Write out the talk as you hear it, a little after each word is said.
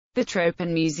The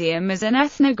Tropenmuseum is an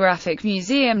ethnographic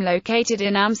museum located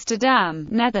in Amsterdam,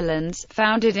 Netherlands,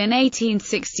 founded in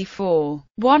 1864.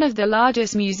 One of the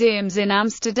largest museums in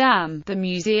Amsterdam, the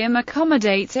museum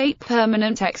accommodates 8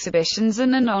 permanent exhibitions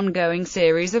and an ongoing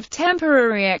series of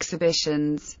temporary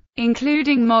exhibitions,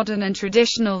 including modern and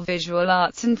traditional visual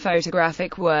arts and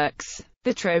photographic works.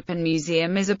 The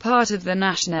Tropenmuseum is a part of the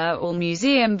Nationaal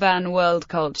Museum van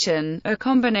Wereldcultuur, a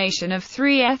combination of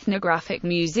 3 ethnographic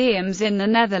museums in the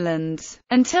Netherlands.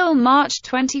 Until March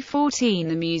 2014,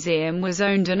 the museum was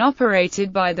owned and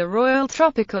operated by the Royal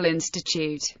Tropical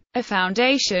Institute, a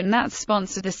foundation that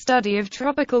sponsored the study of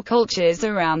tropical cultures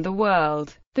around the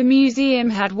world. The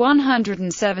museum had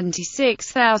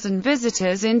 176,000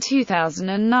 visitors in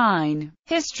 2009.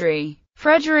 History: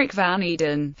 Frederik van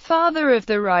Eeden, father of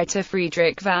the writer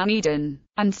Friedrich van Eeden,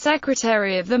 and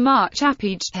secretary of the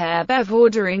Maatschappij ter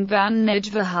Bevordering van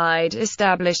Nijverheid,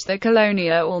 established the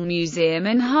Colonial Museum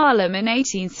in Haarlem in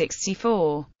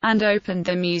 1864, and opened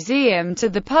the museum to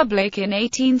the public in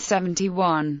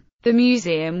 1871. The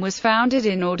museum was founded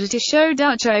in order to show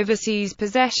Dutch overseas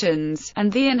possessions,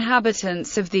 and the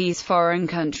inhabitants of these foreign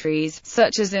countries,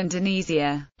 such as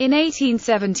Indonesia. In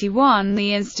 1871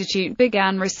 the institute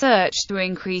began research to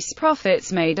increase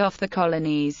profits made off the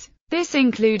colonies. This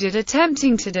included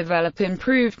attempting to develop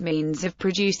improved means of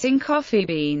producing coffee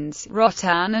beans,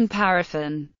 rattan and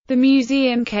paraffin. The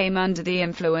museum came under the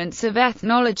influence of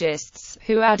ethnologists,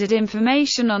 who added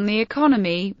information on the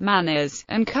economy, manners,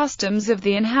 and customs of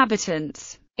the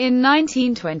inhabitants. In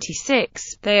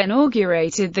 1926, they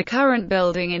inaugurated the current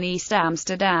building in East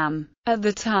Amsterdam. At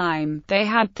the time, they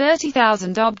had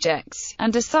 30,000 objects,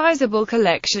 and a sizable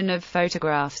collection of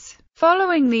photographs.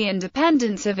 Following the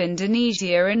independence of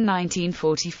Indonesia in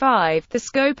 1945, the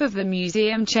scope of the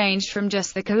museum changed from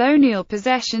just the colonial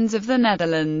possessions of the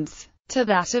Netherlands to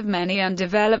that of many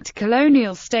undeveloped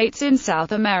colonial states in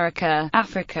South America,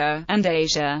 Africa, and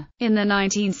Asia. In the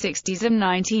 1960s and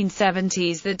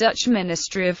 1970s, the Dutch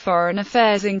Ministry of Foreign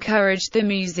Affairs encouraged the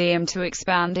museum to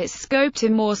expand its scope to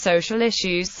more social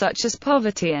issues such as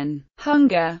poverty and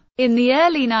hunger. In the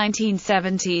early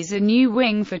 1970s, a new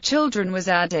wing for children was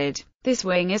added. This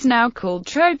wing is now called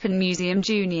Tropenmuseum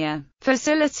Junior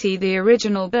Facility. The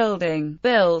original building,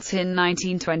 built in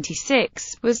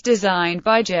 1926, was designed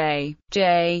by J.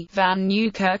 van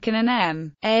Nieuwkerken and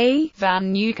M. A.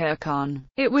 van Nieuwkerken.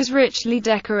 It was richly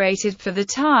decorated for the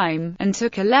time, and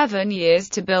took 11 years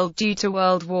to build due to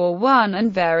World War I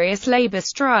and various labor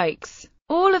strikes.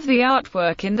 All of the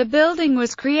artwork in the building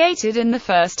was created in the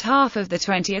first half of the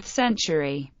 20th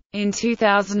century. In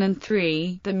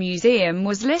 2003, the museum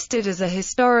was listed as a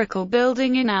historical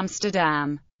building in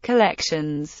Amsterdam.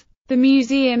 Collections: the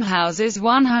museum houses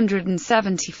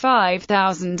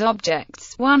 175,000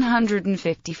 objects,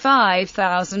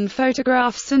 155,000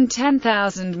 photographs and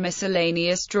 10,000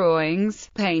 miscellaneous drawings,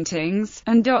 paintings,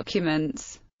 and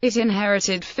documents. It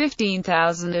inherited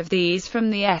 15,000 of these from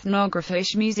the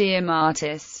ethnographisch museum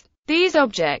artists. These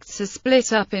objects are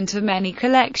split up into many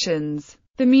collections.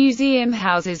 The museum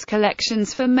houses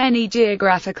collections for many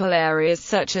geographical areas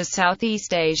such as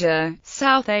Southeast Asia,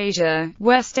 South Asia,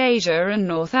 West Asia and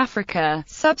North Africa,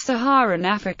 Sub-Saharan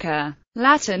Africa,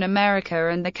 Latin America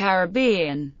and the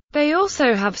Caribbean. They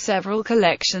also have several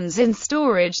collections in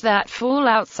storage that fall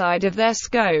outside of their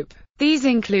scope. These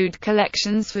include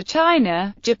collections for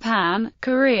China, Japan,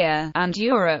 Korea, and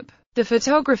Europe. The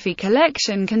photography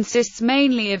collection consists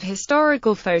mainly of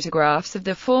historical photographs of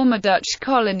the former Dutch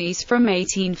colonies from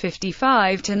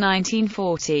 1855 to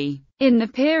 1940. In the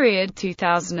period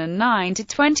 2009 to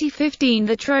 2015,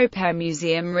 the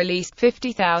Tropenmuseum released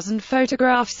 50,000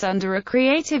 photographs under a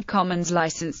Creative Commons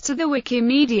license to the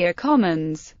Wikimedia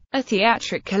Commons. A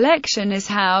theatric collection is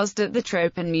housed at the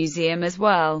Tropenmuseum as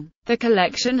well. The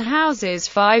collection houses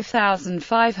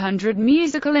 5,500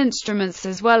 musical instruments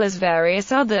as well as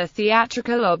various other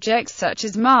theatrical objects such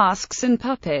as masks and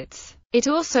puppets. It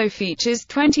also features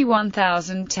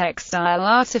 21,000 textile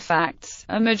artifacts,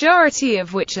 a majority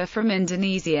of which are from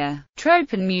Indonesia.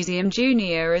 Tropenmuseum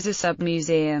Junior is a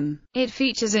sub-museum. It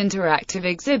features interactive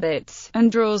exhibits,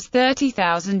 and draws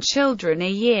 30,000 children a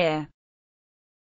year.